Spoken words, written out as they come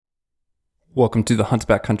Welcome to the Hunt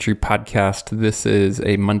Backcountry podcast. This is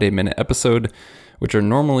a Monday Minute episode, which are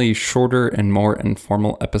normally shorter and more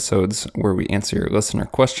informal episodes where we answer your listener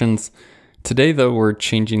questions. Today, though, we're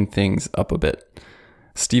changing things up a bit.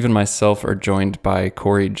 Steve and myself are joined by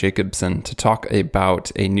Corey Jacobsen to talk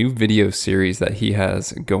about a new video series that he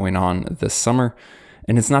has going on this summer.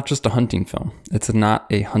 And it's not just a hunting film. It's not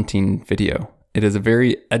a hunting video. It is a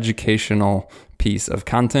very educational piece of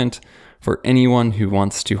content for anyone who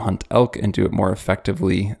wants to hunt elk and do it more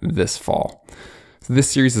effectively this fall. So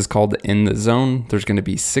this series is called In the Zone. There's going to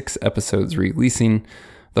be 6 episodes releasing.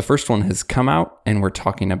 The first one has come out, and we're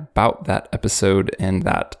talking about that episode and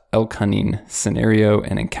that elk hunting scenario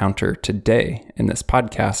and encounter today in this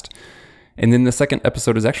podcast. And then the second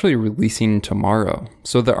episode is actually releasing tomorrow.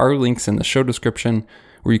 So there are links in the show description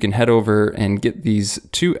where you can head over and get these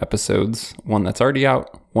 2 episodes, one that's already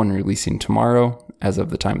out, one releasing tomorrow as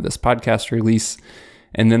of the time of this podcast release.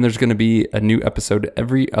 And then there's going to be a new episode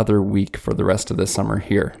every other week for the rest of the summer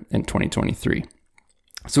here in 2023.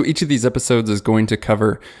 So each of these episodes is going to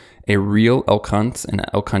cover a real elk hunt and an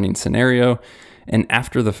elk hunting scenario. And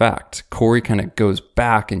after the fact, Corey kind of goes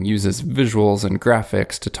back and uses visuals and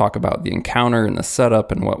graphics to talk about the encounter and the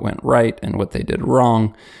setup and what went right and what they did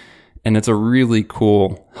wrong. And it's a really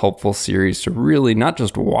cool, helpful series to really not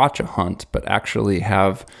just watch a hunt, but actually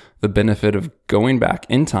have the benefit of going back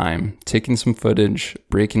in time, taking some footage,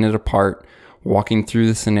 breaking it apart, walking through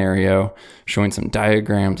the scenario, showing some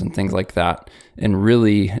diagrams and things like that, and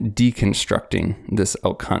really deconstructing this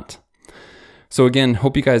elk hunt. So again,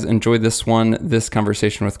 hope you guys enjoyed this one. This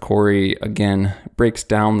conversation with Corey, again, breaks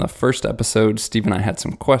down the first episode. Steve and I had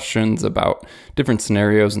some questions about different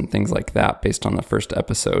scenarios and things like that based on the first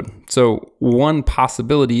episode. So one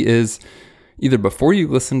possibility is either before you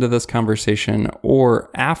listen to this conversation or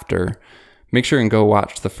after, make sure and go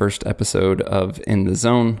watch the first episode of In the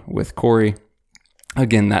Zone with Corey.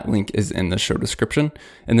 Again, that link is in the show description.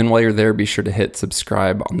 And then while you're there, be sure to hit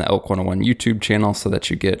subscribe on the Elk 101 YouTube channel so that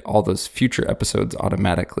you get all those future episodes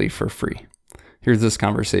automatically for free. Here's this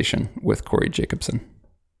conversation with Corey Jacobsen.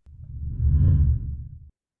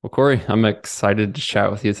 Well, Corey, I'm excited to chat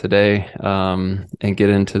with you today and get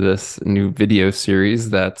into this new video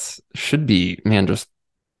series that should be, just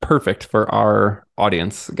perfect for our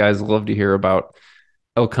audience. Guys love to hear about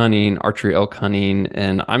elk hunting, archery elk hunting,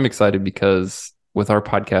 and I'm excited because with our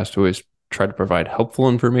podcast, we always try to provide helpful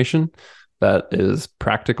information that is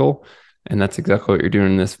practical, and that's exactly what you're doing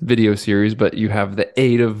in this video series, but you have the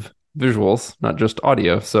aid of visuals, not just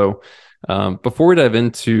audio. So before we dive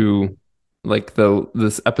into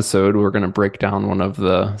this episode, we're going to break down one of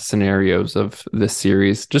the scenarios of this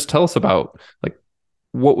series. Just tell us about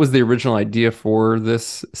what was the original idea for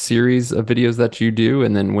this series of videos that you do,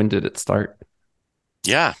 and then when did it start?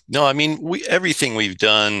 Yeah, no, everything we've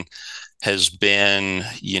done has been,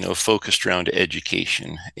 focused around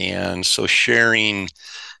education. And so sharing,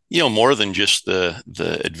 more than just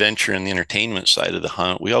the adventure and the entertainment side of the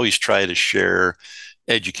hunt, we always try to share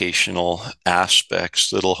educational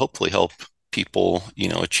aspects that'll hopefully help people,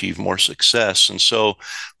 achieve more success. And so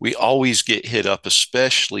we always get hit up,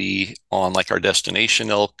 especially on our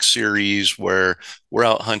destination elk series where we're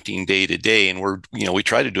out hunting day to day, and we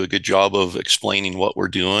try to do a good job of explaining what we're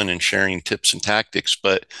doing and sharing tips and tactics,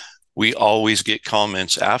 but we always get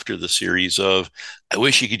comments after the series of, I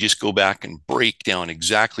wish you could just go back and break down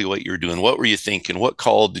exactly what you're doing. What were you thinking? What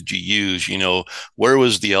call did you use? Where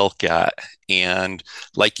was the elk at? And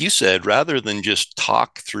like you said, rather than just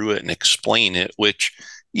talk through it and explain it, which,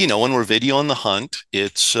 when we're videoing the hunt,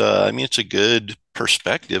 it's a good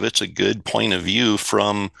perspective. It's a good point of view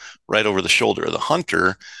from right over the shoulder of the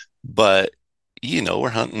hunter. But we're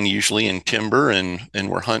hunting usually in timber and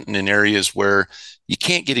we're hunting in areas where you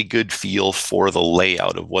can't get a good feel for the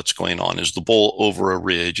layout of what's going on. Is the bull over a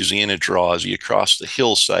ridge? Is he in a draw? Is he across the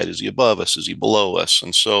hillside? Is he above us? Is he below us?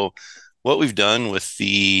 And so what we've done with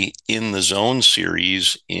the In the Zone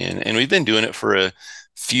series, and we've been doing it for a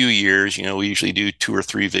few years, we usually do 2 or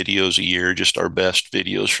 3 videos a year, just our best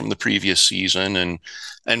videos from the previous season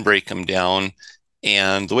and break them down.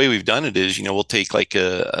 And the way we've done it is, we'll take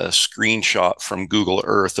a screenshot from Google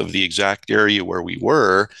Earth of the exact area where we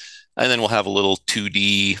were, and then we'll have a little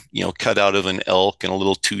 2D, cut out of an elk and a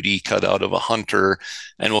little 2D cut out of a hunter,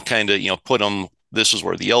 and we'll kind of, put them. This is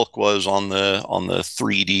where the elk was on the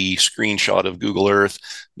 3D screenshot of Google Earth.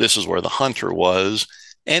 This is where the hunter was,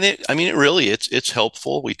 and it's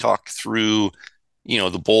helpful. We talk through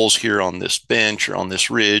the bull's here on this bench or on this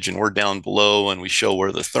ridge, and we're down below, and we show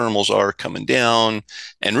where the thermals are coming down,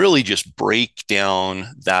 and really just break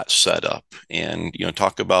down that setup and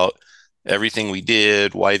talk about everything we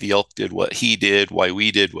did, why the elk did what he did, why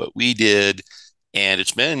we did what we did. And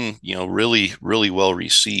it's been, really, really well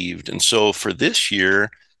received. And so for this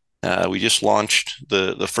year, we just launched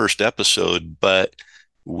the first episode, but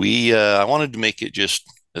I wanted to make it just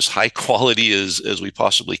as high quality as we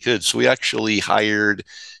possibly could. So we actually hired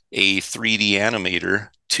a 3D animator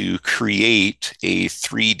to create a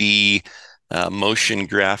 3D motion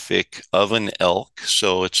graphic of an elk.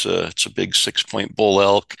 So it's a big 6 point bull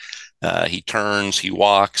elk. He turns, he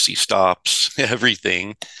walks, he stops,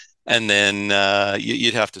 everything. And then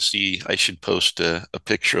you'd have to see. I should post a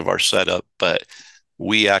picture of our setup, but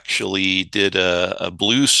we actually did a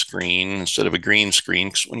blue screen instead of a green screen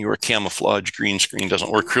because when you wear camouflage, green screen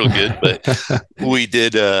doesn't work real good. But we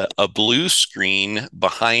did a blue screen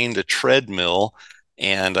behind a treadmill,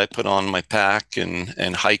 and I put on my pack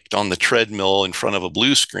and hiked on the treadmill in front of a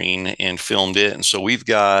blue screen and filmed it. And so we've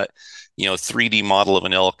got 3D model of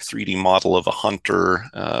an elk, 3D model of a hunter,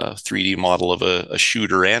 3D model of a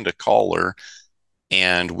shooter and a caller,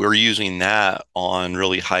 and we're using that on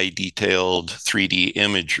really high detailed 3D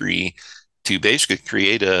imagery to basically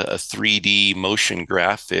create a 3D motion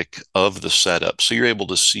graphic of the setup. So you're able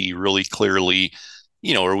to see really clearly,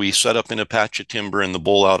 are we set up in a patch of timber and the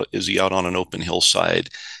bull out, is he out on an open hillside?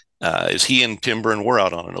 Is he in timber and we're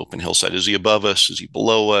out on an open hillside? Is he above us? Is he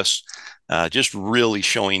below us? Just really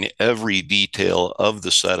showing every detail of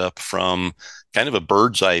the setup from kind of a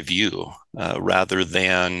bird's eye view rather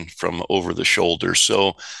than from over the shoulder.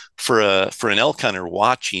 So for an elk hunter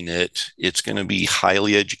watching it, it's going to be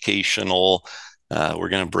highly educational. We're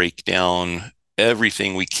going to break down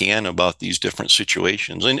everything we can about these different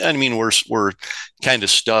situations. And I mean, we're kind of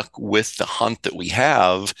stuck with the hunt that we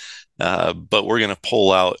have, but we're going to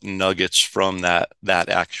pull out nuggets from that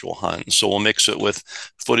actual hunt. So we'll mix it with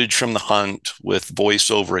footage from the hunt, with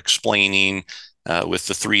voiceover explaining, with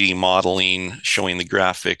the 3D modeling, showing the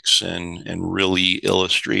graphics, and really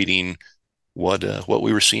illustrating what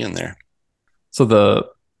we were seeing there. So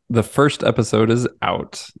the first episode is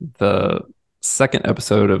out. The second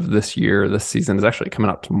episode of this season is actually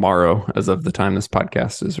coming out tomorrow as of the time this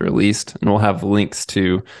podcast is released. And we'll have links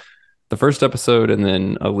to the first episode and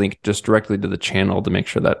then a link just directly to the channel to make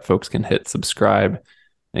sure that folks can hit subscribe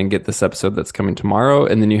and get this episode that's coming tomorrow.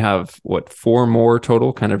 And then you have four more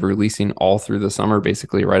total kind of releasing all through the summer,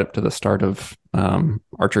 basically right up to the start of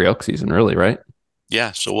archery elk season, really, right?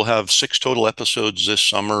 Yeah, so we'll have 6 total episodes this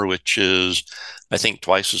summer, which is, I think,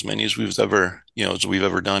 twice as many as we've ever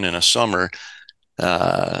done in a summer.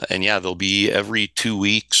 And yeah, they'll be every 2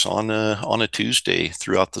 weeks on a Tuesday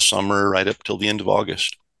throughout the summer, right up till the end of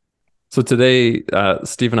August. So today,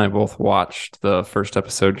 Steve and I both watched the first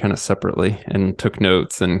episode kind of separately and took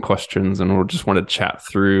notes and questions, and we'll just want to chat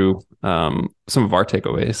through some of our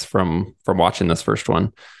takeaways from watching this first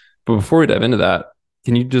one. But before we dive into that,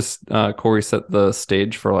 can you just, Corey, set the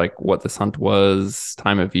stage for like what this hunt was,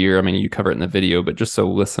 time of year? I mean, you cover it in the video, but just so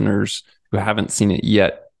listeners who haven't seen it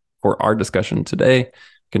yet for our discussion today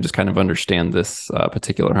can just kind of understand this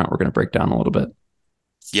particular hunt we're going to break down a little bit.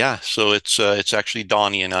 Yeah, so it's actually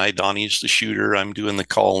Donnie and I. Donnie's the shooter. I'm doing the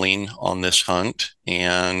calling on this hunt,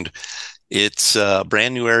 and it's a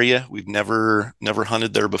brand new area. We've never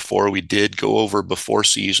hunted there before. We did go over before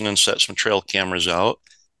season and set some trail cameras out,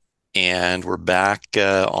 and we're back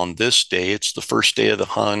on this day. It's the first day of the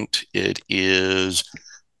hunt. It is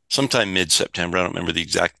sometime mid-September. I don't remember the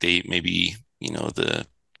exact date. Maybe the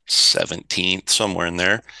 17th, somewhere in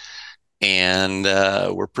there. And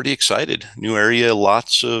we're pretty excited. New area,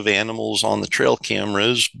 lots of animals on the trail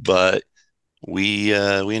cameras, but we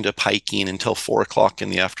end up hiking until 4 o'clock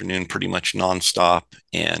in the afternoon, pretty much nonstop,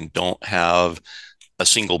 and don't have a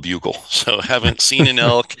single bugle. So haven't seen an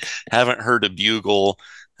elk, haven't heard a bugle.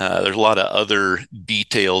 There's a lot of other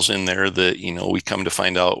details in there that, we come to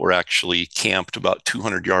find out we're actually camped about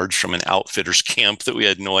 200 yards from an outfitter's camp that we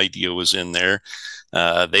had no idea was in there.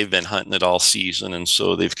 They've been hunting it all season, and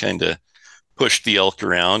so they've kind of pushed the elk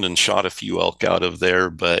around and shot a few elk out of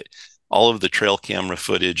there. But all of the trail camera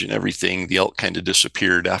footage and everything, the elk kind of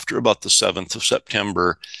disappeared after about the 7th of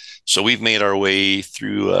September. So we've made our way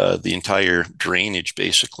through the entire drainage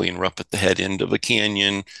basically, and we're up at the head end of a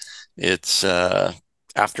canyon. It's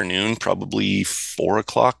afternoon, probably 4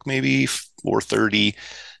 o'clock, maybe 4:30.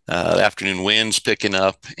 Afternoon winds picking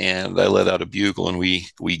up, and I let out a bugle, and we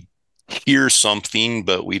hear something,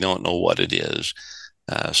 but we don't know what it is.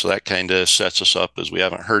 So that kind of sets us up as we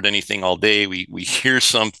haven't heard anything all day. We hear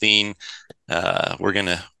something. We're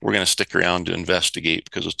gonna stick around to investigate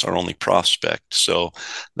because it's our only prospect. So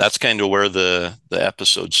that's kind of where the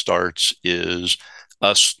episode starts. Is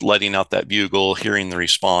us letting out that bugle, hearing the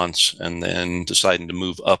response, and then deciding to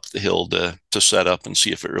move up the hill to set up and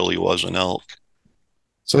see if it really was an elk.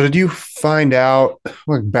 So did you find out,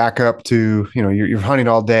 like back up to, you're hunting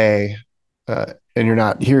all day, and you're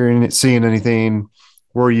not hearing it, seeing anything?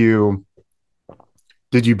 Were you,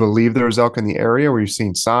 did you believe there was elk in the area? Were you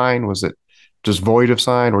seeing sign? Was it just void of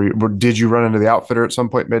sign? Or did you run into the outfitter at some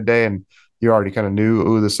point midday and you already kind of knew,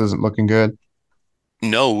 oh, this isn't looking good?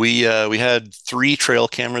 No, we had three trail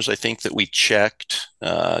cameras, I think, that we checked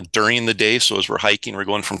during the day. So as we're hiking, we're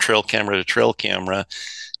going from trail camera to trail camera,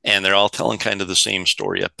 and they're all telling kind of the same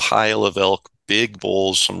story. A pile of elk, big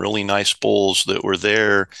bulls, some really nice bulls that were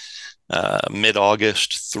there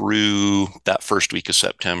mid-August through that first week of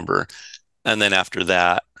September. And then after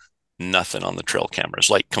that, nothing on the trail cameras,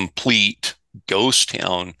 like complete ghost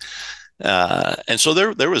town. And so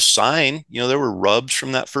there was sign, there were rubs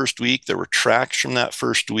from that first week, there were tracks from that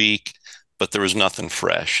first week, but there was nothing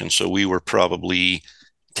fresh. And so we were probably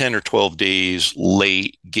 10 or 12 days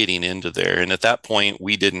late getting into there. And at that point,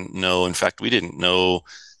 we didn't know. In fact, we didn't know.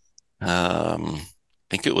 I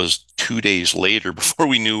think it was 2 days later before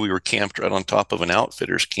we knew we were camped right on top of an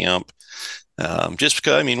outfitter's camp. Just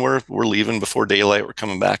because, I mean, we're leaving before daylight, we're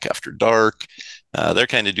coming back after dark. They're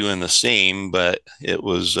kind of doing the same, but it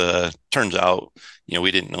was turns out,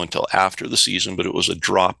 we didn't know until after the season, but it was a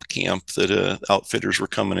drop camp that outfitters were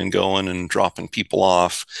coming and going and dropping people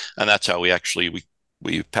off, and that's how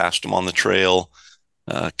we passed them on the trail,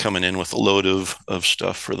 coming in with a load of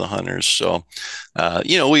stuff for the hunters. So,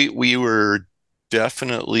 we were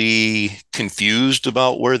definitely confused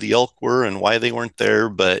about where the elk were and why they weren't there,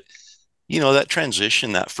 but that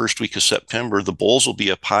transition, that first week of September, the bulls will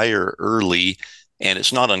be up higher early, and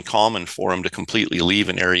it's not uncommon for them to completely leave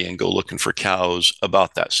an area and go looking for cows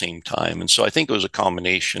about that same time. And so I think it was a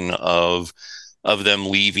combination of them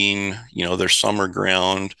leaving, their summer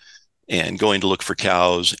ground and going to look for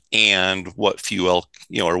cows, and what few elk,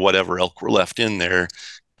 or whatever elk were left in there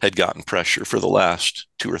had gotten pressure for the last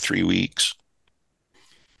 2 or 3 weeks.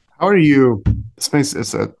 How are you? It's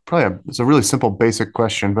a really simple, basic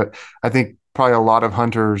question, but I think probably a lot of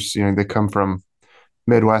hunters, they come from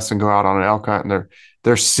Midwest and go out on an elk hunt and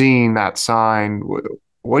they're seeing that sign.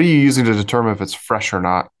 What are you using to determine if it's fresh or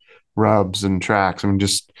not? Rubs and tracks. I mean,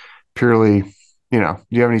 just purely, do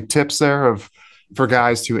you have any tips there of for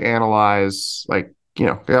guys to analyze, like,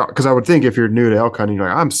 because I would think if you're new to elk hunting, you're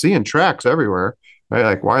like, I'm seeing tracks everywhere, right?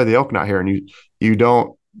 Like, why are the elk not here? And you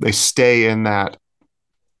don't, they stay in that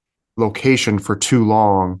location for too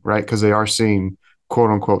long, right? Because they are seeing quote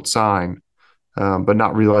unquote sign, but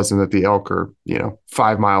not realizing that the elk are,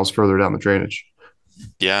 5 miles further down the drainage.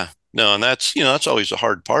 Yeah. No, and that's always the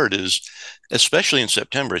hard part is, especially in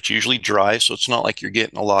September, it's usually dry, so it's not like you're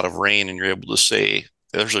getting a lot of rain and you're able to say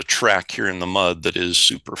there's a track here in the mud that is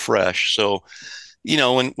super fresh. So,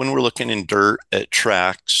 when we're looking in dirt at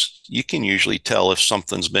tracks, you can usually tell if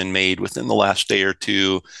something's been made within the last day or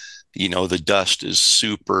two. The dust is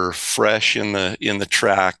super fresh in the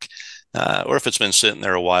track, or if it's been sitting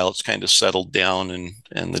there a while, it's kind of settled down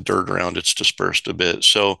and the dirt around it's dispersed a bit.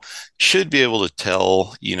 So should be able to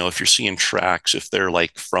tell, if you're seeing tracks, if they're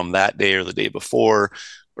like from that day or the day before,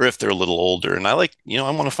 or if they're a little older. And I want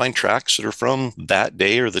to find tracks that are from that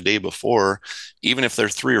day or the day before, even if they're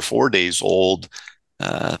 3 or 4 days old.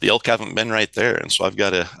 The elk haven't been right there, and so I've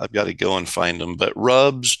got to go and find them. But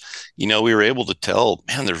rubs, we were able to tell,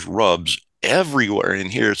 man, there's rubs everywhere in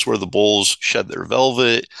here. It's where the bulls shed their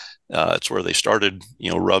velvet. It's where they started,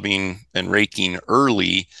 rubbing and raking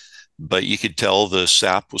early, but you could tell the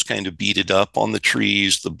sap was kind of beaded up on the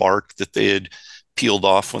trees. The bark that they had peeled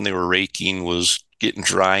off when they were raking was getting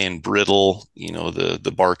dry and brittle.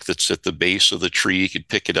 The bark that's at the base of the tree, you could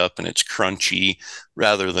pick it up and it's crunchy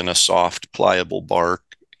rather than a soft, pliable bark.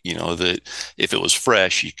 That if it was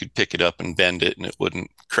fresh, you could pick it up and bend it and it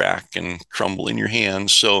wouldn't crack and crumble in your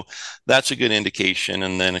hands. So that's a good indication.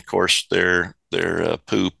 And then, of course, their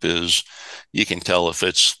poop is, you can tell if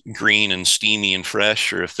it's green and steamy and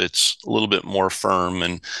fresh or if it's a little bit more firm.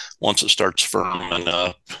 And once it starts firming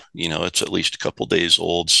up, it's at least a couple days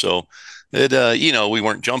old. So we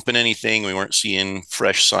weren't jumping anything. We weren't seeing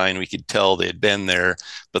fresh sign. We could tell they had been there,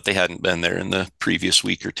 but they hadn't been there in the previous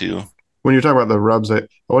week or two. When you're talking about the rubs, I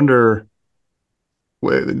wonder,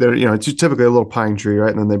 they're, it's typically a little pine tree,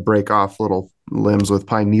 right? And then they break off little limbs with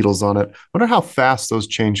pine needles on it. I wonder how fast those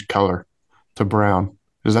change color to brown.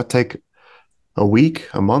 Does that take a week,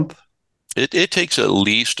 a month? It takes at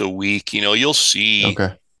least a week. You'll see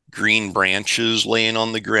Okay. green branches laying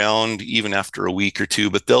on the ground even after a week or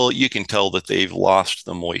two, but you can tell that they've lost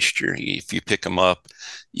the moisture. If you pick them up,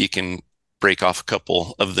 you can break off a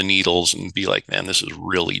couple of the needles and be like, man, this is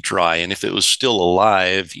really dry. And if it was still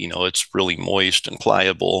alive, it's really moist and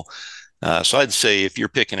pliable. So I'd say if you're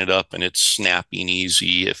picking it up and it's snapping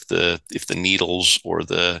easy, if the needles or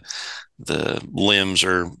the limbs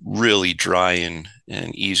are really dry and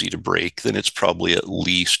easy to break, then it's probably at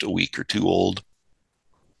least a week or two old.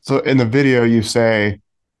 So in the video, you say,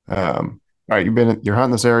 all right, you're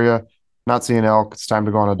hunting this area, not seeing elk. It's time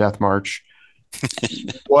to go on a death march.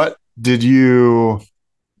 What did you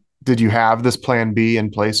have this plan B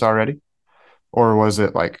in place already? Or was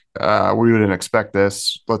it like, we wouldn't expect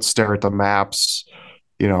this. Let's stare at the maps.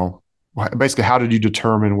 You know, basically, how did you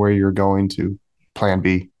determine where you're going to plan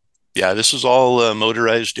B? Yeah, this is all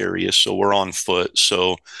motorized areas, so we're on foot.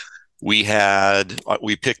 So we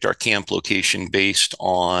picked our camp location based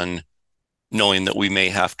on knowing that we may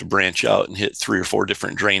have to branch out and hit 3 or 4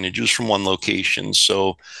 different drainages from one location.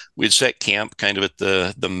 So we'd set camp kind of at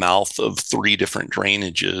the mouth of 3 different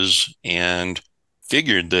drainages and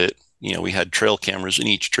figured that, we had trail cameras in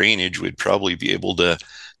each drainage. We'd probably be able to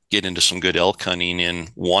get into some good elk hunting in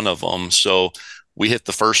one of them. So we hit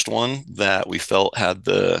the first one that we felt had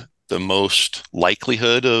the most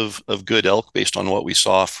likelihood of good elk based on what we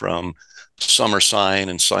saw from summer sign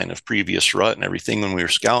and sign of previous rut and everything when we were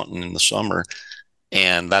scouting in the summer.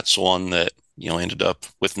 And that's one that, ended up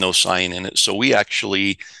with no sign in it. So we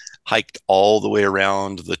actually hiked all the way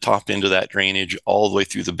around the top end of that drainage, all the way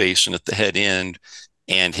through the basin at the head end,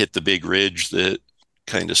 and hit the big ridge that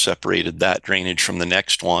kind of separated that drainage from the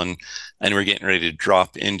next one. And we're getting ready to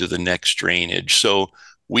drop into the next drainage. So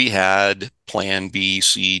we had plan B,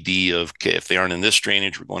 C, D of, okay, if they aren't in this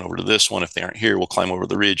drainage, we're going over to this one. If they aren't here, we'll climb over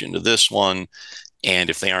the ridge into this one. And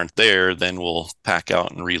if they aren't there, then we'll pack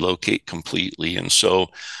out and relocate completely. And so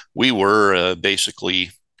we were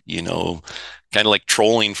basically, kind of like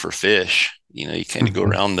trolling for fish. You kind of go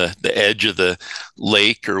around the edge of the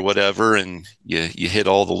lake or whatever, and you hit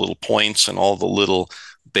all the little points and all the little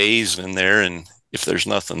bays in there. And if there's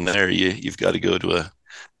nothing there, you've got to go to a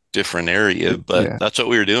different area. But Yeah. that's what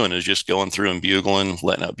we were doing, is just going through and bugling,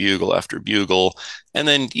 letting out bugle after bugle. And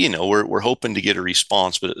then, we're hoping to get a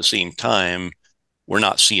response, but at the same time, we're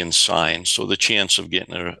not seeing signs. So the chance of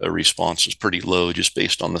getting a response is pretty low just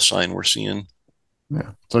based on the sign we're seeing.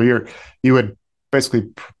 Yeah. So you would basically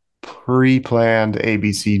pre-planned A,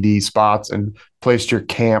 B, C, D spots and placed your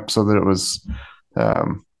camp so that it was,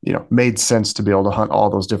 made sense to be able to hunt all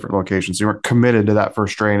those different locations. You weren't committed to that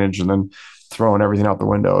first drainage and then throwing everything out the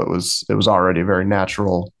window. It was already a very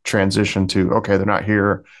natural transition to, okay, they're not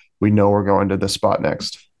here. We know we're going to this spot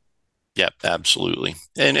next. Yep, absolutely.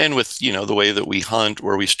 And with, the way that we hunt,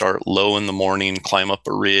 where we start low in the morning, climb up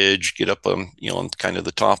a ridge, get up on kind of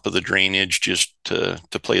the top of the drainage just to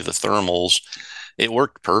play the thermals, it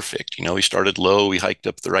worked perfect. We started low, we hiked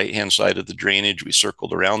up the right-hand side of the drainage, we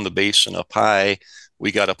circled around the basin up high,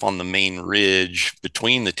 we got up on the main ridge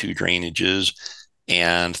between the 2 drainages,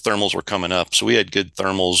 and thermals were coming up. So we had good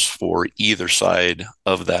thermals for either side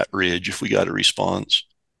of that ridge if we got a response.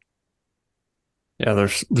 Yeah,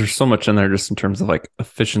 there's so much in there just in terms of like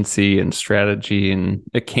efficiency and strategy, and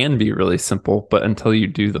it can be really simple, but until you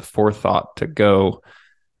do the forethought to go,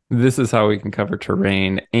 this is how we can cover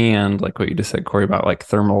terrain, and like what you just said, Corey, about like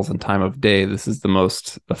thermals and time of day, this is the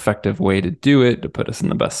most effective way to do it to put us in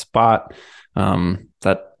the best spot.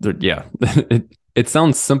 Yeah, it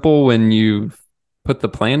sounds simple when you put the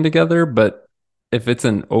plan together, but if it's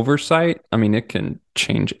an oversight, I mean, it can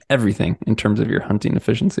change everything in terms of your hunting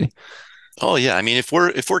efficiency. Oh yeah, I mean, if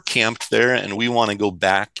we're camped there and we want to go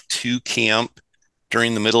back to camp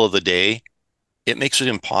during the middle of the day, it makes it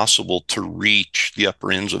impossible to reach the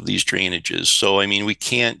upper ends of these drainages. So I mean, we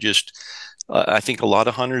can't just. I think a lot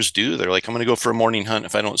of hunters do. They're like, I'm going to go for a morning hunt.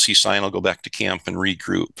 If I don't see sign, I'll go back to camp and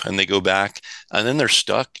regroup. And they go back, and then they're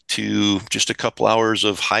stuck to just a couple hours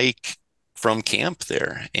of hike from camp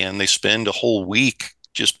there, and they spend a whole week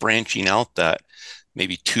just branching out that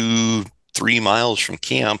maybe 2, 3 miles from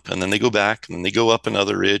camp, and then they go back, and then they go up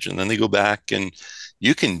another ridge, and then they go back. And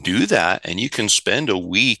you can do that, and you can spend a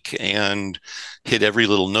week and hit every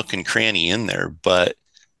little nook and cranny in there. But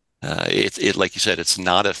it like you said, it's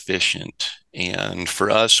not efficient. And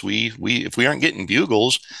for us, we if we aren't getting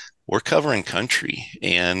bugles, we're covering country.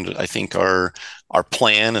 And I think our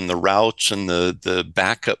plan and the routes and the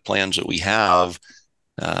backup plans that we have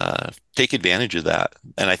take advantage of that.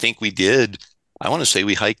 And I think we did. I want to say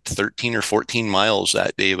we hiked 13 or 14 miles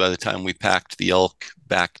that day by the time we packed the elk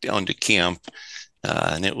back down to camp.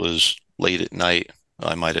 And it was late at night.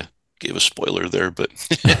 I might have gave a spoiler there, but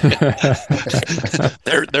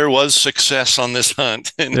there was success on this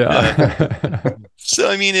hunt. And Yeah. so,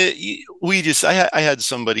 I mean, I had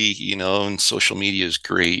somebody, and social media is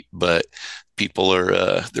great, but people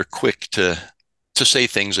are, they're quick to say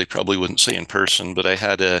things they probably wouldn't say in person.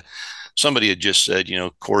 But somebody had just said,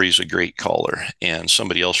 Corey's a great caller. And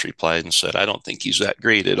somebody else replied and said, I don't think he's that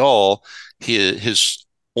great at all. His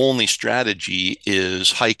only strategy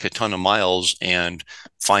is hike a ton of miles and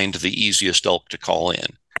find the easiest elk to call in.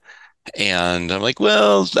 And I'm like,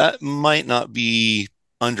 well, that might not be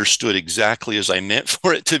understood exactly as I meant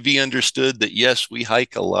for it to be understood, that yes, we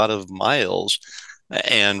hike a lot of miles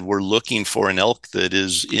and we're looking for an elk that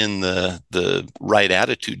is in the right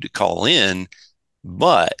attitude to call in,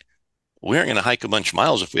 but we aren't going to hike a bunch of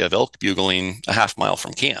miles if we have elk bugling a half mile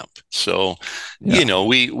from camp. So, Yeah.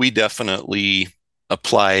 we definitely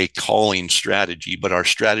apply calling strategy, but our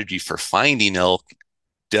strategy for finding elk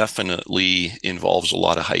definitely involves a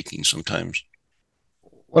lot of hiking sometimes.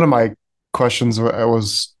 One of my questions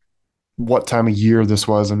was what time of year this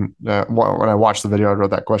was, and when I watched the video, I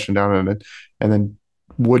wrote that question down, and then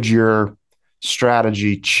would your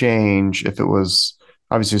strategy change if it was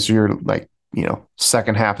obviously, so you're like,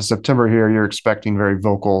 second half of September here, you're expecting very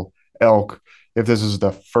vocal elk. If this is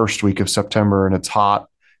the first week of September and it's hot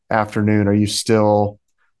afternoon, are you still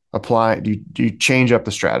applying? Do you change up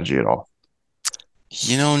the strategy at all?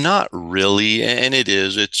 Not really. And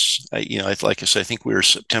like I said, I think we were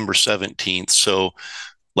September 17th. So,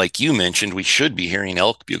 like you mentioned, we should be hearing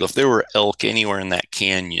elk bugle. If there were elk anywhere in that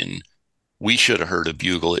canyon, we should have heard a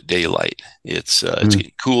bugle at daylight. It's Mm.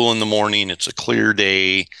 getting cool in the morning. It's a clear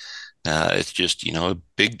day. It's just, a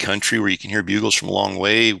big country where you can hear bugles from a long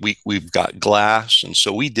way. We've got glass. And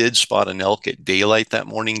so we did spot an elk at daylight that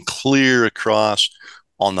morning, clear across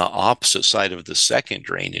on the opposite side of the second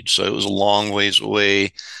drainage. So it was a long ways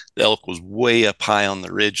away. The elk was way up high on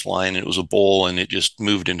the ridge line. It was a bull and it just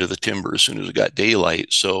moved into the timber as soon as it got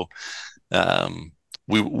daylight. So um,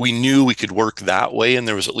 we knew we could work that way, and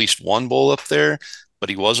there was at least one bull up there, but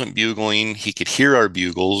he wasn't bugling. He could hear our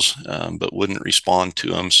bugles, but wouldn't respond to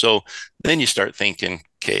them. So then you start thinking,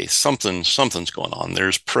 okay, something's going on.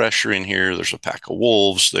 There's pressure in here. There's a pack of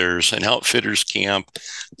wolves. There's an outfitters camp.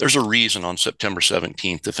 There's a reason on September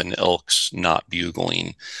 17th if an elk's not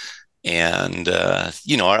bugling. And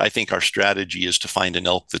I think our strategy is to find an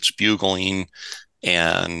elk that's bugling,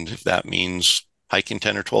 and if that means hiking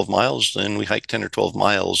 10 or 12 miles, then we hike 10 or 12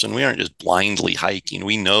 miles. And we aren't just blindly hiking.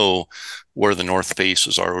 We know where the north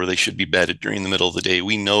faces are, where they should be bedded during the middle of the day.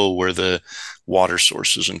 We know where the water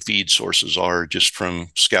sources and feed sources are just from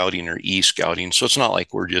scouting or e-scouting. So it's not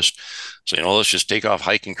like we're just saying, oh, let's just take off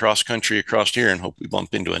hiking cross country across here and hope we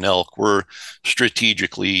bump into an elk. We're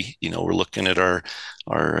strategically, we're looking at our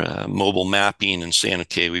mobile mapping and saying,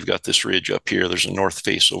 okay, we've got this ridge up here. There's a north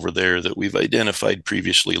face over there that we've identified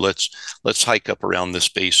previously. Let's hike up around this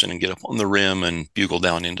basin and get up on the rim and bugle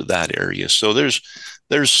down into that area. So there's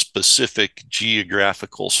specific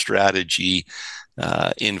geographical strategy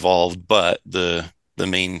involved, but the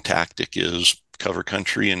main tactic is cover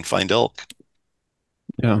country and find elk.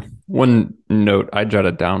 Yeah. One note I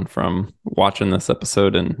jotted down from watching this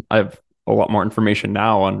episode, and I have a lot more information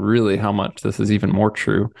now on really how much this is even more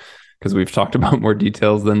true because we've talked about more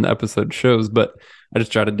details than the episode shows. But I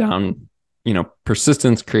just jotted down,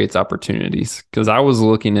 persistence creates opportunities, because I was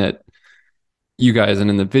looking at you guys, and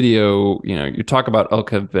in the video, you talk about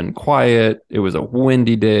elk have been quiet. It was a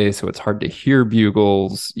windy day, so it's hard to hear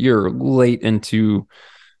bugles. You're late into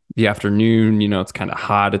the afternoon, it's kind of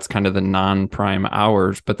hot. It's kind of the non-prime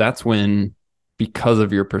hours, but that's when, because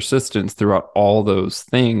of your persistence throughout all those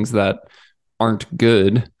things that aren't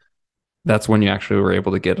good, that's when you actually were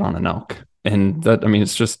able to get on an elk. And that, I mean,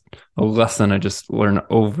 it's just a lesson I just learn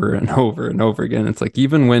over and over and over again. It's like,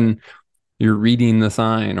 even when you're reading the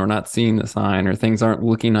sign or not seeing the sign or things aren't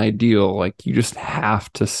looking ideal, like, you just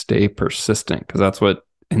have to stay persistent, because that's what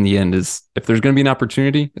in the end is, if there's going to be an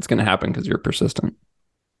opportunity, it's going to happen because you're persistent.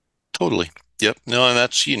 Totally. Yep. No, and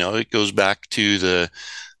that's, it goes back to the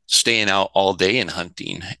staying out all day and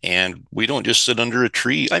hunting. And we don't just sit under a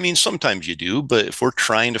tree. I mean, sometimes you do, but if we're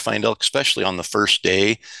trying to find elk, especially on the first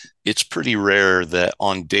day, it's pretty rare that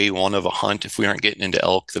on day one of a hunt, if we aren't getting into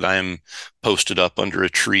elk, that I'm posted up under a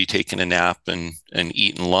tree taking a nap and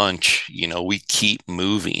eating lunch. We keep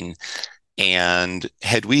moving. And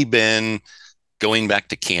had we been going back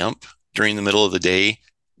to camp during the middle of the day,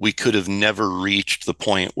 we could have never reached the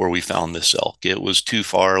point where we found this elk. It was too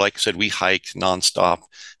far. Like I said, we hiked nonstop,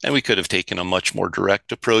 and we could have taken a much more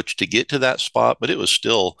direct approach to get to that spot, but it was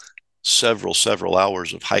still several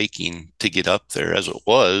hours of hiking to get up there. As it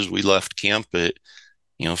was, we left camp at,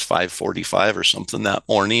 5:45 or something that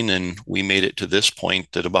morning, and we made it to this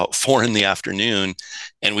point at about 4 in the afternoon,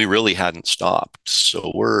 and we really hadn't stopped.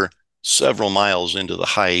 So we're several miles into the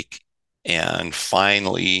hike and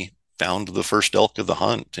finally found the first elk of the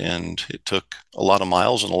hunt. And it took a lot of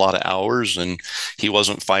miles and a lot of hours, and he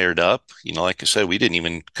wasn't fired up. Like I said, we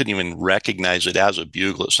couldn't even recognize it as a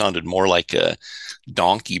bugle. It sounded more like a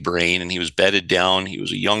donkey brain, and he was bedded down. He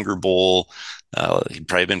was a younger bull. He'd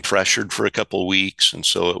probably been pressured for a couple of weeks, and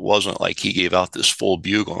so it wasn't like he gave out this full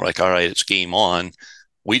bugle. We're like, all right, it's game on.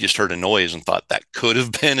 We just heard a noise and thought that could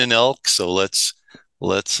have been an elk, so let's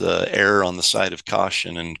err on the side of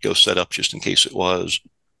caution and go set up just in case it was.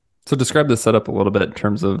 So describe the setup a little bit in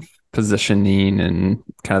terms of positioning and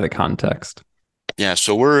kind of the context. Yeah,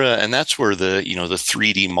 so and that's where the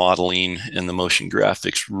 3D modeling and the motion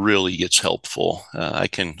graphics really gets helpful. I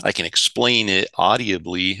can explain it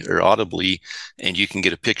audibly, and you can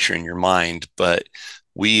get a picture in your mind. But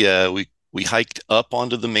we hiked up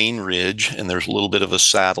onto the main ridge, and there's a little bit of a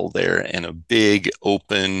saddle there, and a big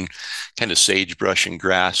open kind of sagebrush and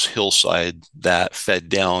grass hillside that fed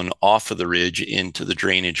down off of the ridge into the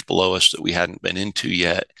drainage below us that we hadn't been into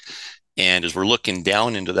yet. And as we're looking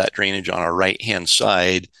down into that drainage on our right hand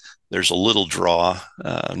side, there's a little draw,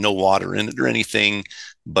 no water in it or anything,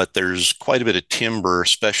 but there's quite a bit of timber,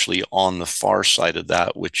 especially on the far side of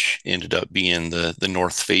that, which ended up being the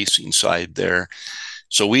north facing side there.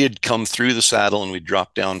 So we had come through the saddle and we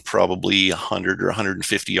dropped down probably 100 or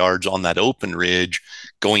 150 yards on that open ridge,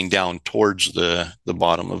 going down towards the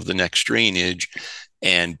bottom of the next drainage,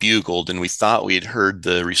 and bugled. And we thought we had heard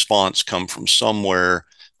the response come from somewhere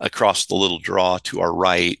across the little draw to our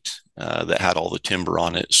right that had all the timber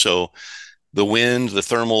on it. So the wind, the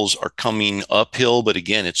thermals are coming uphill, but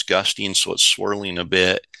again, it's gusting, so it's swirling a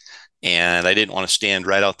bit. And I didn't want to stand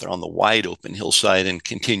right out there on the wide open hillside and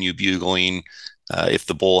continue bugling if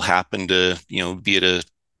the bull happened to, be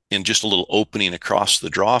in just a little opening across the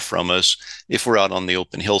draw from us. If we're out on the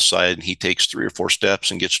open hillside and he takes 3 or 4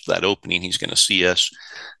 steps and gets to that opening, he's going to see us.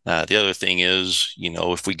 The other thing is,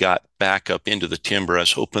 if we got back up into the timber, I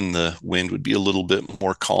was hoping the wind would be a little bit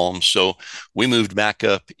more calm. So we moved back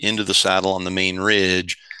up into the saddle on the main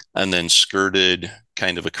ridge and then skirted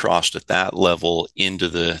kind of across at that level into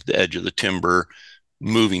the edge of the timber,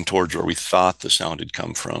 moving towards where we thought the sound had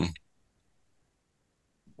come from.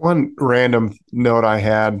 One random note I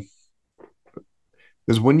had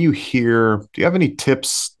is do you have any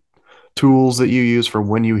tips, tools that you use for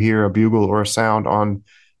when you hear a bugle or a sound on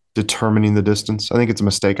determining the distance? I think it's a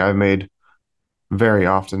mistake I've made very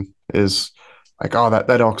often is like, oh,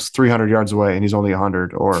 that elk's 300 yards away and he's only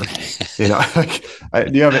 100, or, like,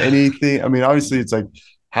 do you have anything? I mean, obviously it's like,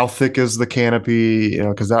 how thick is the canopy?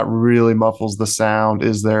 Because that really muffles the sound.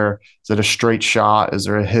 Is it a straight shot? Is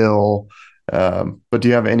there a hill? But do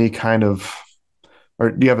you have any kind of,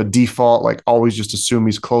 or do you have a default, like always just assume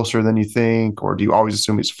he's closer than you think, or do you always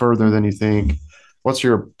assume he's further than you think? What's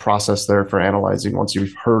your process there for analyzing once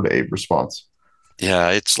you've heard a response?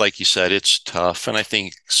 Yeah, it's like you said, it's tough. And I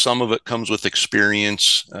think some of it comes with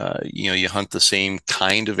experience. You hunt the same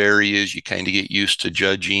kind of areas, you kind of get used to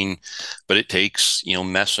judging, but it takes,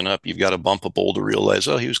 messing up. You've got to bump a bull to realize,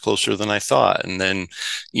 oh, he was closer than I thought. And then,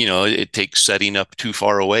 it takes setting up too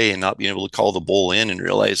far away and not being able to call the bull in and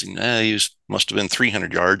realizing, must have been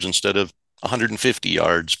 300 yards instead of 150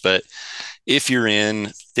 yards. But if you're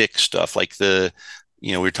in thick stuff like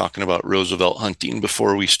we were talking about Roosevelt hunting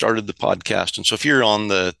before we started the podcast. And so if you're on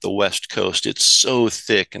the West Coast, it's so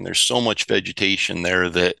thick and there's so much vegetation there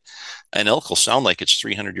that an elk will sound like it's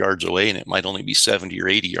 300 yards away and it might only be 70 or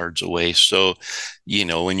 80 yards away. So,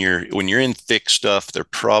 when you're in thick stuff, they're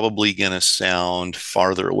probably going to sound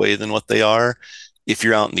farther away than what they are. If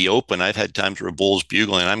you're out in the open, I've had times where a bull's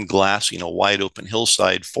bugling, I'm glassing a wide open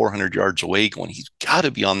hillside 400 yards away going, he's got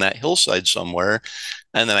to be on that hillside somewhere.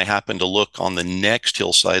 And then I happen to look on the next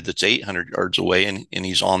hillside that's 800 yards away, and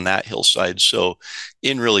he's on that hillside. So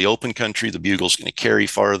in really open country, the bugle's going to carry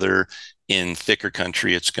farther. In thicker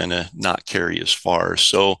country, it's going to not carry as far.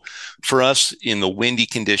 So for us in the windy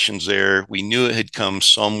conditions there, we knew it had come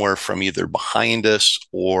somewhere from either behind us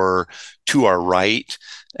or to our right.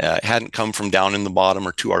 It hadn't come from down in the bottom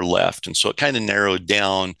or to our left. And so it kind of narrowed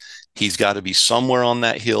down. He's got to be somewhere on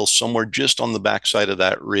that hill, somewhere just on the backside of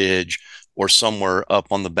that ridge, or somewhere up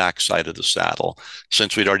on the backside of the saddle.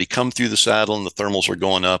 Since we'd already come through the saddle and the thermals were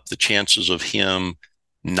going up, the chances of him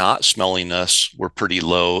not smelling us were pretty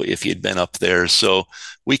low if he had been up there. So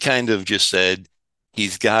we kind of just said,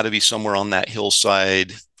 he's got to be somewhere on that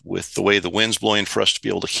hillside. With the way the wind's blowing for us to be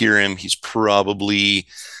able to hear him, he's probably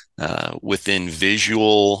within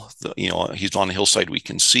visual. He's on the hillside we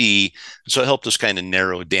can see. So it helped us kind of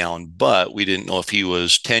narrow down, but we didn't know if he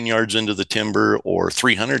was 10 yards into the timber or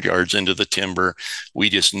 300 yards into the timber. We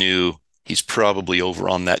just knew he's probably over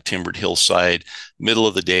on that timbered hillside. Middle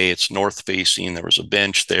of the day, it's north facing. There was a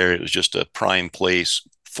bench there. It was just a prime place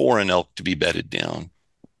for an elk to be bedded down.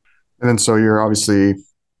 And then so you're obviously,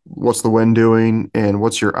 what's the wind doing, and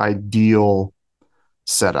what's your ideal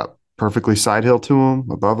setup? Perfectly side hill to them,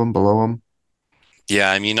 above them, below them.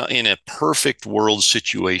 Yeah, I mean, in a perfect world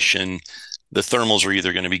situation, the thermals are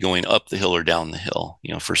either going to be going up the hill or down the hill.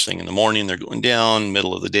 First thing in the morning, they're going down,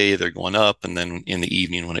 middle of the day, they're going up. And then in the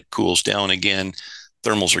evening, when it cools down again,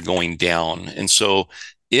 thermals are going down. And so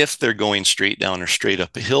if they're going straight down or straight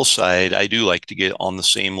up a hillside, I do like to get on the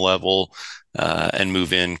same level and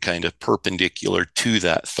move in kind of perpendicular to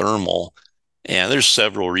that thermal. And there's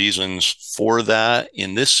several reasons for that.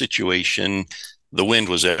 In this situation, the wind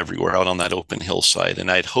was everywhere out on that open hillside.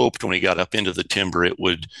 And I'd hoped when we got up into the timber, it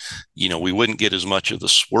would, we wouldn't get as much of the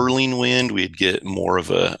swirling wind. We'd get more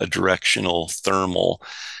of a directional thermal.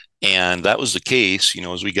 And that was the case,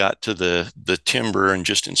 as we got to the timber and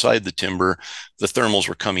just inside the timber, the thermals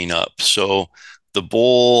were coming up. So the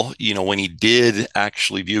bull, when he did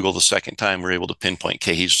actually bugle the second time, we were able to pinpoint,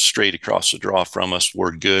 okay, he's straight across the draw from us.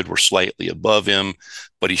 We're good. We're slightly above him,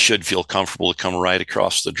 but he should feel comfortable to come right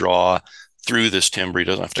across the draw through this timber. He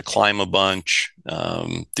doesn't have to climb a bunch.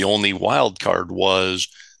 The only wild card was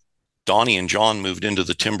Donnie and John moved into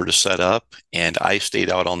the timber to set up, and I stayed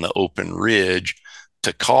out on the open ridge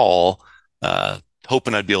to call,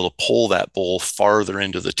 hoping I'd be able to pull that bull farther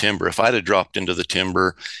into the timber. If I'd have dropped into the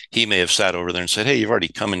timber, he may have sat over there and said, "Hey, you've already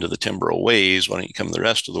come into the timber a ways. Why don't you come the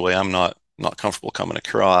rest of the way? I'm not comfortable coming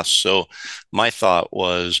across." So my thought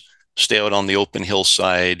was stay out on the open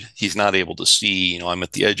hillside. He's not able to see, I'm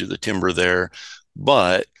at the edge of the timber there,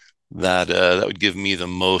 but that would give me the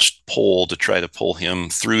most pull to try to pull him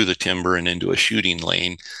through the timber and into a shooting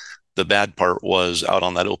lane. The bad part was out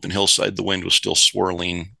on that open hillside, the wind was still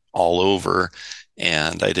swirling all over,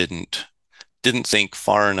 and I didn't think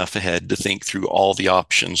far enough ahead to think through all the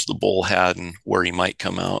options the bull had and where he might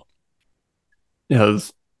come out. Yeah, I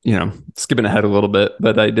was, skipping ahead a little bit,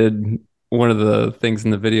 but I did one of the things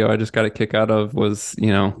in the video I just got a kick out of was,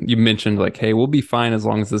 you mentioned like, hey, we'll be fine as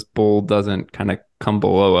long as this bull doesn't kind of come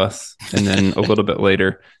below us. And then a little bit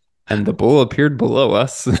later, and the bull appeared below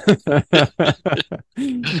us.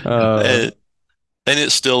 And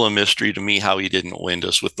it's still a mystery to me how he didn't wind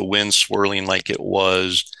us with the wind swirling like it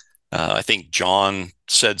was. I think John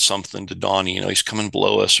said something to Donnie, he's coming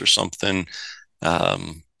below us or something.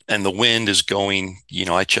 And the wind is going,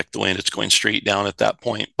 I checked the wind, it's going straight down at that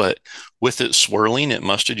point. But with it swirling, it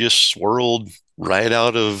must have just swirled right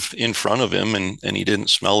out of in front of him, and he didn't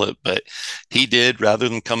smell it. But he did, rather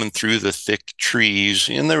than coming through the thick trees,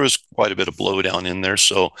 and there was quite a bit of blowdown in there.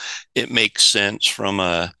 So it makes sense from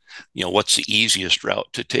what's the easiest route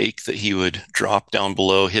to take, that he would drop down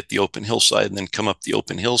below, hit the open hillside, and then come up the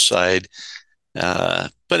open hillside.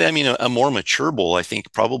 But I mean, a more mature bull, I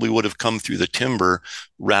think, probably would have come through the timber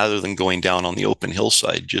rather than going down on the open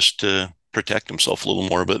hillside just to protect himself a little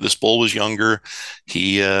more. But this bull was younger.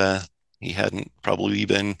 He hadn't probably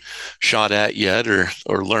been shot at yet,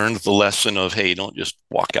 or learned the lesson of, hey, don't just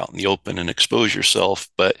walk out in the open and expose yourself.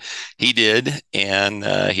 But he did, and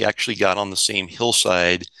he actually got on the same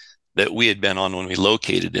hillside that we had been on when we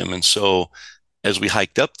located him. And so as we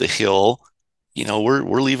hiked up the hill,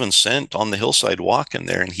 we're leaving scent on the hillside walking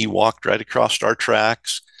there, and he walked right across our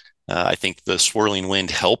tracks. I think the swirling wind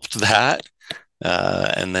helped that.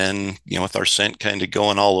 And then, with our scent kind of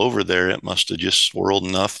going all over there, it must have just swirled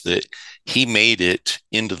enough that he made it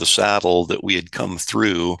into the saddle that we had come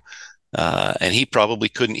through. And he probably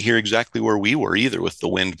couldn't hear exactly where we were either with the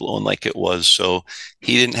wind blowing like it was. So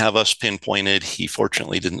he didn't have us pinpointed. He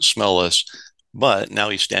fortunately didn't smell us, but now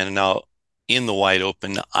he's standing out in the wide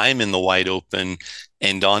open. I'm in the wide open,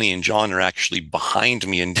 and Donnie and John are actually behind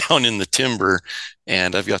me and down in the timber.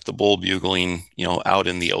 And I've got the bull bugling, out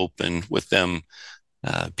in the open with them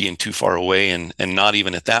being too far away. And not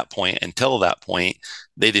even at that point, until that point,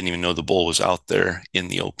 they didn't even know the bull was out there in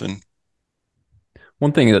the open.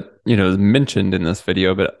 One thing that, is mentioned in this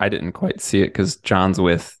video, but I didn't quite see it because John's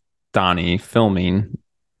with Donnie filming.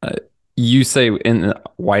 You say in the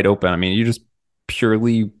wide open, I mean, you just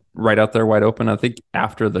purely right out there wide open. I think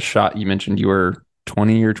after the shot, you mentioned you were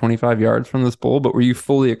 20 or 25 yards from this bull, but were you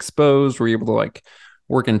fully exposed? Were you able to like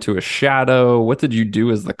work into a shadow? What did you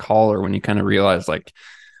do as the caller when you kind of realized like,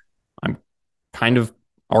 I'm kind of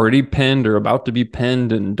already pinned or about to be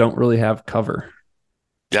pinned and don't really have cover?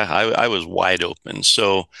 Yeah, I was wide open.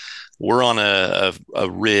 So we're on a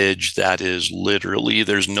ridge that is literally,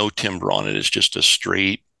 there's no timber on it. It's just a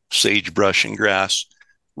straight sagebrush and grass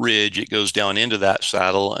ridge. It goes down into that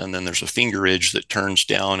saddle, and then there's a finger ridge that turns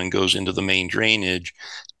down and goes into the main drainage.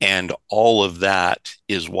 And all of that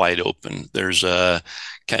is wide open. There's a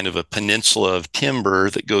kind of a peninsula of timber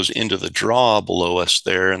that goes into the draw below us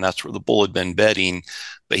there, and that's where the bull had been bedding.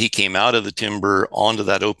 But he came out of the timber onto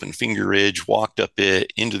that open finger ridge, walked up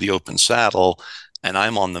it into the open saddle, and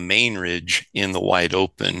I'm on the main ridge in the wide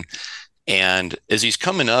open. And as he's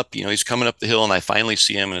coming up, he's coming up the hill, and I finally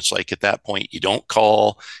see him. And it's like at that point, you don't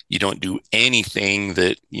call, you don't do anything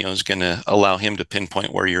that, is going to allow him to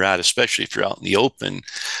pinpoint where you're at, especially if you're out in the open.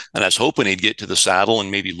 And I was hoping he'd get to the saddle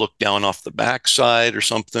and maybe look down off the backside or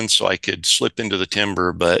something so I could slip into the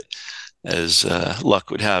timber. But as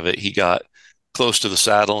luck would have it, he got close to the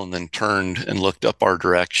saddle and then turned and looked up our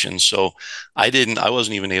direction. So I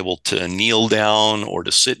wasn't even able to kneel down or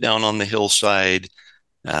to sit down on the hillside.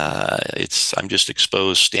 I'm just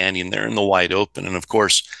exposed standing there in the wide open. And of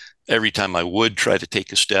course, every time I would try to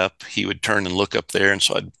take a step, he would turn and look up there. And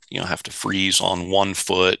so I'd, have to freeze on one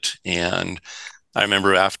foot. And I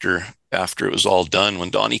remember after it was all done,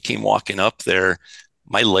 when Donnie came walking up there,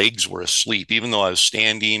 my legs were asleep, even though I was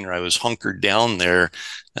standing or I was hunkered down there.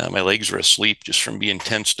 My legs were asleep just from being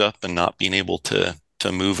tensed up and not being able to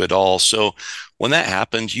move at all. So when that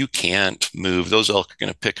happens, you can't move. Those elk are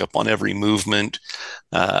going to pick up on every movement.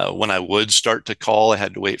 When I would start to call, I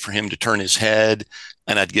had to wait for him to turn his head,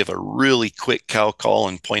 and I'd give a really quick cow call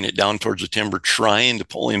and point it down towards the timber, trying to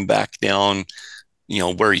pull him back down,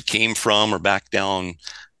 where he came from, or back down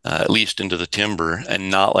at least into the timber, and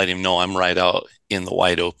not let him know I'm right out in the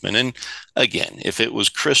wide open. And again, if it was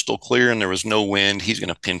crystal clear and there was no wind, he's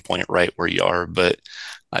going to pinpoint it right where you are. But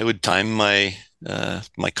I would time my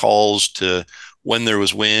calls to when there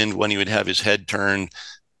was wind, when he would have his head turned,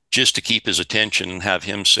 just to keep his attention and have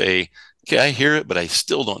him say, okay, I hear it, but I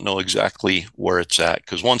still don't know exactly where it's at.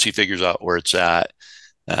 Because once he figures out where it's at,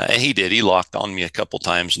 and he did, he locked on me a couple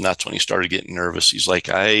times, and that's when he started getting nervous. He's like,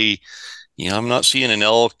 I'm not seeing an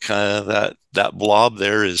elk. That blob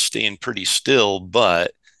there is staying pretty still,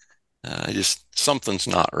 but just something's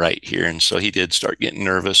not right here. And so he did start getting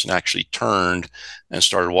nervous and actually turned and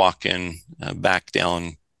started walking back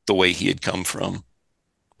down the way he had come from.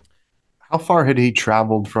 How far had he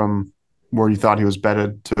traveled from where you thought he was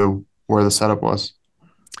bedded to where the setup was?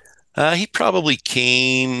 He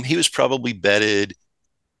was probably bedded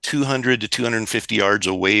 200 to 250 yards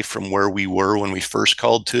away from where we were when we first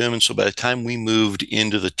called to him. And so by the time we moved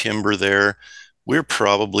into the timber there, we're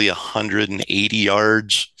probably 180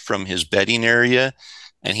 yards from his bedding area.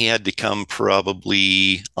 And he had to come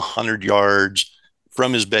probably 100 yards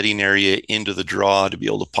from his bedding area into the draw to be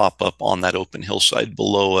able to pop up on that open hillside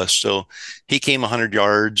below us. So he came 100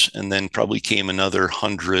 yards and then probably came another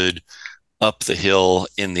 100 up the hill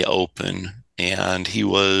in the open. And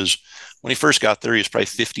when he first got there, he was probably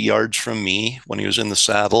 50 yards from me when he was in the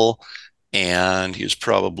saddle. And he was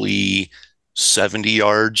probably 70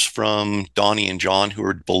 yards from Donnie and John, who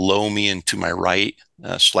were below me and to my right,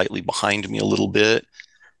 slightly behind me a little bit.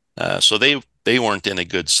 So they weren't in a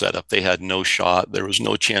good setup. They had no shot. There was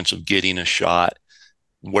no chance of getting a shot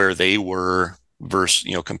where they were versus,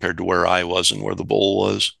 compared to where I was and where the bull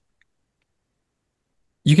was.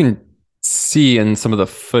 You can see in some of the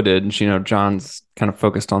footage, John's kind of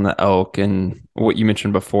focused on the elk, and what you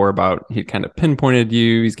mentioned before about he kind of pinpointed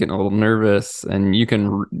you, he's getting a little nervous, and you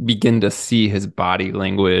can begin to see his body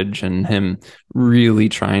language and him really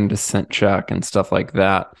trying to scent check and stuff like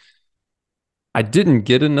that. I didn't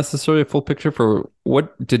get a necessarily a full picture for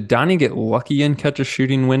what did Donnie get lucky and catch a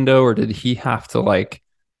shooting window, or did he have to like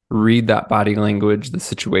read that body language, the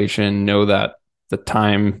situation, know that the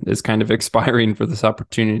time is kind of expiring for this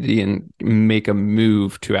opportunity and make a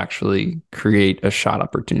move to actually create a shot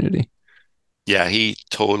opportunity? Yeah, he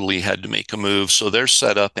totally had to make a move. So they're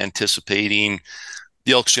set up anticipating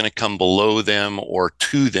the elk's going to come below them or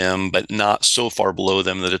to them, but not so far below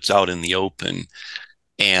them that it's out in the open.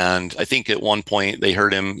 And I think at one point they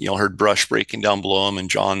heard him, heard brush breaking down below him. And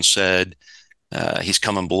John said, he's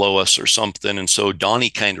coming below us or something. And so Donnie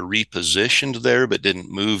kind of repositioned there, but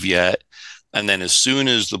didn't move yet. And then as soon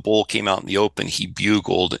as the bull came out in the open, he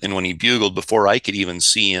bugled. And when he bugled, before I could even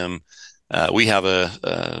see him, we have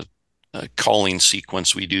a calling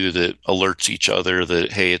sequence we do that alerts each other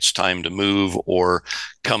that, hey, it's time to move or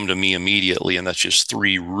come to me immediately. And that's just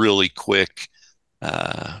three really quick,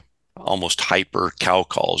 almost hyper cow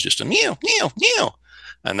calls, just a meow, meow, meow.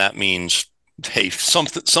 And that means, hey,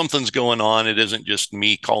 something's going on. It isn't just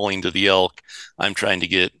me calling to the elk. I'm trying to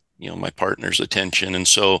get my partner's attention. And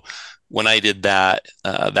so when I did that,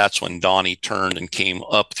 that's when Donnie turned and came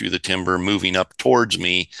up through the timber, moving up towards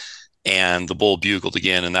me. And the bull bugled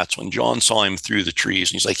again. And that's when John saw him through the trees.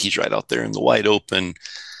 And he's like, he's right out there in the wide open.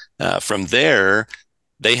 From there,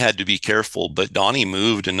 they had to be careful, but Donnie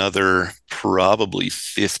moved another probably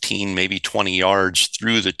 15, maybe 20 yards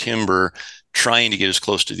through the timber, trying to get as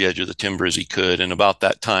close to the edge of the timber as he could. And about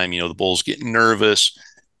that time, the bull's getting nervous.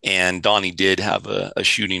 And Donnie did have a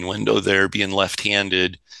shooting window there, being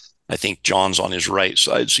left-handed. I think John's on his right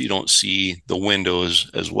side, so you don't see the window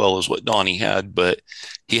as well as what Donnie had, but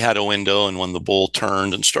he had a window. And when the bull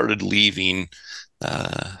turned and started leaving,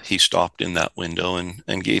 he stopped in that window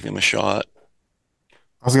and gave him a shot.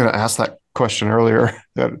 I was going to ask that question earlier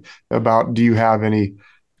about do you have any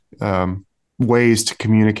ways to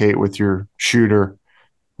communicate with your shooter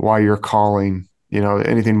while you're calling,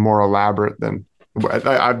 anything more elaborate than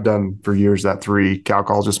I've done for years, that 3 cow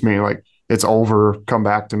calls, just meaning like it's over, come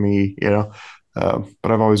back to me, but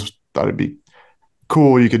I've always thought it'd be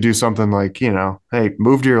cool. You could do something like, hey,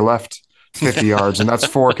 move to your left 50 yards, and that's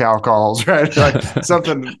 4 cow calls, right? Like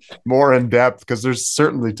something more in depth, because there's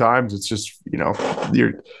certainly times it's just,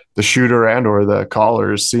 you're the shooter and or the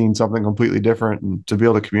caller is seeing something completely different, and to be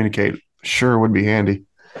able to communicate sure would be handy.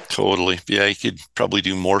 Totally. Yeah, you could probably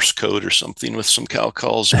do Morse code or something with some cow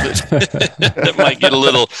calls, but that might get a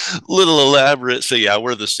little elaborate. So yeah,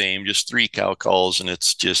 we're the same, just 3 cow calls, and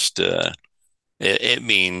it's just it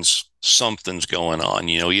means something's going on.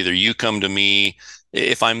 Either you come to me,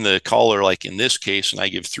 if I'm the caller, like in this case, and I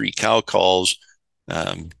give 3 cow calls,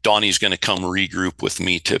 Donnie's going to come regroup with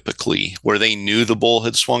me typically, where they knew the bull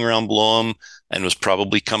had swung around below him and was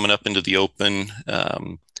probably coming up into the open.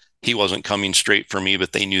 He wasn't coming straight for me,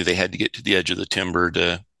 but they knew they had to get to the edge of the timber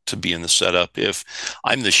to be in the setup. If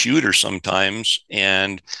I'm the shooter sometimes,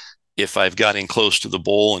 and if I've got in close to the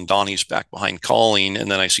bull and Donnie's back behind calling,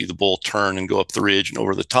 and then I see the bull turn and go up the ridge and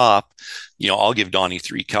over the top, I'll give Donnie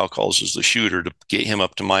 3 cow calls as the shooter to get him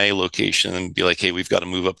up to my location and be like, hey, we've got to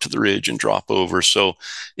move up to the ridge and drop over. So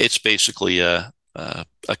it's basically a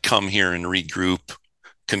come here and regroup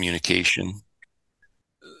communication.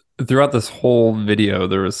 Throughout this whole video,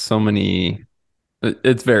 there was so many.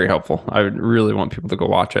 It's very helpful. I would really want people to go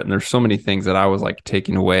watch it. And there's so many things that I was like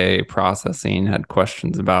taking away, processing, had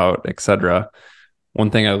questions about, etc.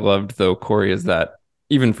 One thing I loved though, Corey, is that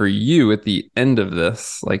even for you at the end of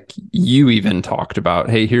this, like you even talked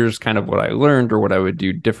about, hey, here's kind of what I learned or what I would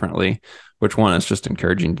do differently. Which one is just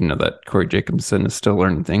encouraging to know that Corey Jacobsen is still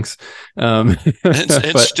learning things.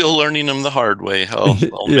 It's still learning them the hard way. I'll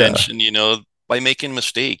yeah. mention, by making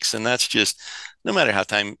mistakes, and that's just no matter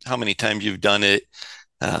how many times you've done it,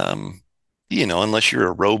 unless you're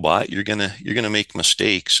a robot, you're gonna make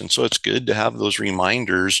mistakes, and so it's good to have those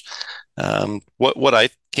reminders. What I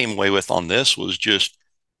came away with on this was just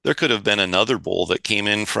there could have been another bull that came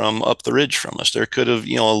in from up the ridge from us. There could have,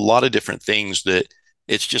 a lot of different things that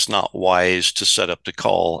it's just not wise to set up to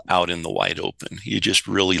call out in the wide open. You just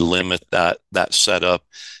really limit that setup,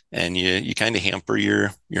 and you kind of hamper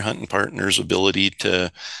your hunting partner's ability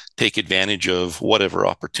to take advantage of whatever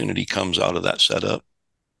opportunity comes out of that setup.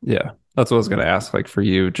 Yeah, that's what I was going to ask. Like for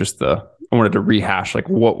you, I wanted to rehash like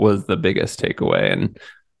what was the biggest takeaway, and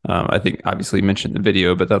I think obviously you mentioned the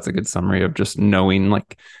video, but that's a good summary of just knowing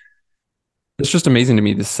like. It's just amazing to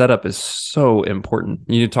me. The setup is so important.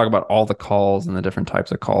 You talk about all the calls and the different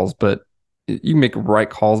types of calls, but you make right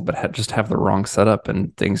calls, but just have the wrong setup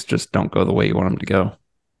and things just don't go the way you want them to go.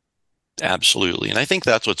 Absolutely. And I think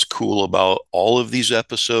that's what's cool about all of these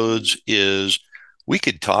episodes is we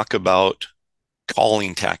could talk about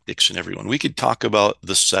calling tactics in everyone. We could talk about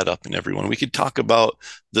the setup in everyone. We could talk about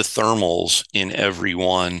the thermals in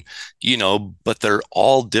everyone, but they're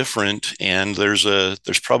all different. And there's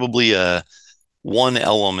probably one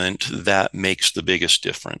element that makes the biggest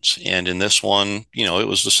difference. And in this one, it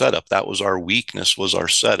was the setup. That was our weakness, was our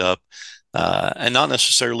setup. And not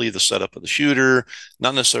necessarily the setup of the shooter,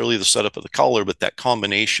 not necessarily the setup of the caller, but that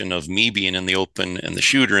combination of me being in the open and the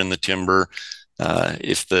shooter in the timber.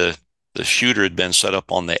 If the shooter had been set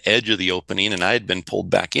up on the edge of the opening and I had been pulled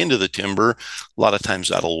back into the timber, a lot of times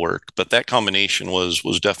that'll work. But that combination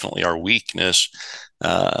was definitely our weakness.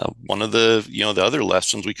 One of the other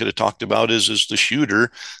lessons we could have talked about is the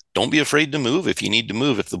shooter, don't be afraid to move if you need to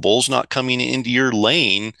move. If the bull's not coming into your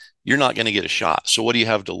lane, you're not going to get a shot. So what do you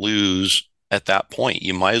have to lose at that point?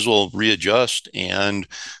 You might as well readjust and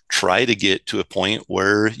try to get to a point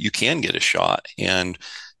where you can get a shot. And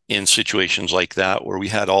in situations like that, where we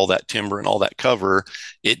had all that timber and all that cover,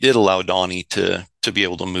 it did allow Donnie to be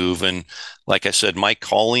able to move. And like I said, my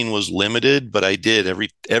calling was limited, but I did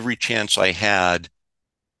every chance I had,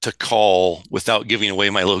 to call without giving away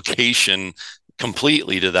my location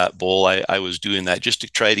completely to that bull. I was doing that just to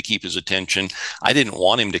try to keep his attention. I didn't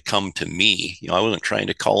want him to come to me. I wasn't trying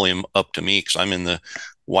to call him up to me because I'm in the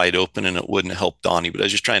wide open and it wouldn't help Donnie, but I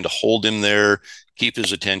was just trying to hold him there, keep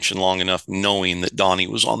his attention long enough, knowing that Donnie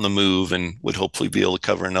was on the move and would hopefully be able to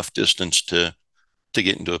cover enough distance to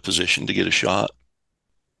get into a position to get a shot.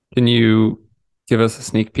 Can you give us a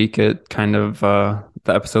sneak peek at kind of the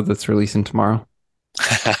episode that's releasing tomorrow?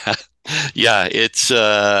 Yeah, it's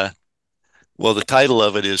well, the title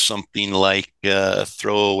of it is something like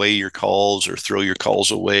throw away your calls or throw your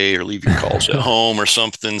calls away or leave your calls at home or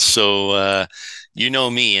something. So you know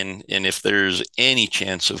me, and if there's any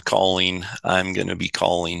chance of calling, I'm going to be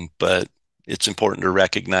calling. But it's important to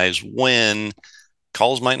recognize when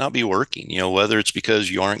calls might not be working, whether it's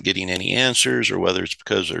because you aren't getting any answers or whether it's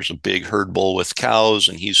because there's a big herd bull with cows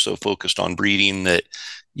and he's so focused on breeding that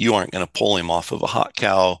you aren't going to pull him off of a hot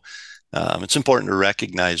cow. It's important to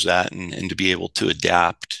recognize that and to be able to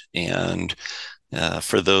adapt. And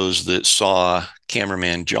for those that saw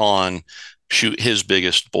cameraman John shoot his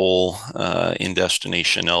biggest bull in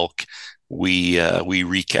Destination Elk, we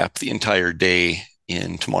recap the entire day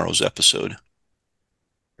in tomorrow's episode.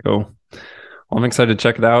 Cool. Well, I'm excited to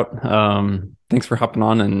check it out. Thanks for hopping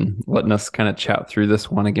on and letting us kind of chat through this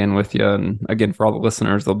one again with you. And again, for all the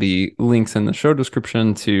listeners, there'll be links in the show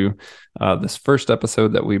description to this first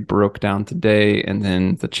episode that we broke down today, and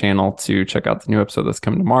then the channel to check out the new episode that's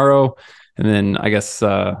coming tomorrow. And then I guess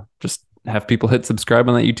just have people hit subscribe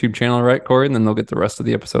on that YouTube channel, right, Corey? And then they'll get the rest of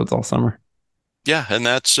the episodes all summer. Yeah, and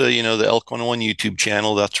that's the Elk 101 YouTube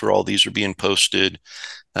channel. That's where all these are being posted.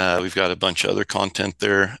 We've got a bunch of other content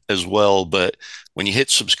there as well. But when you hit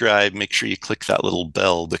subscribe, make sure you click that little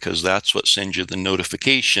bell because that's what sends you the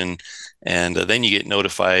notification. And then you get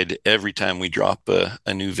notified every time we drop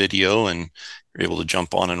a new video, and you're able to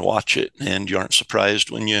jump on and watch it. And you aren't surprised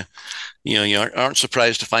when you aren't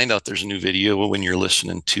surprised to find out there's a new video when you're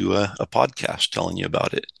listening to a podcast telling you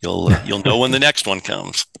about it. You'll know when the next one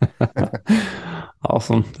comes.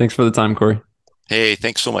 Awesome. Thanks for the time, Corey. Hey,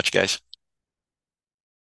 thanks so much, guys.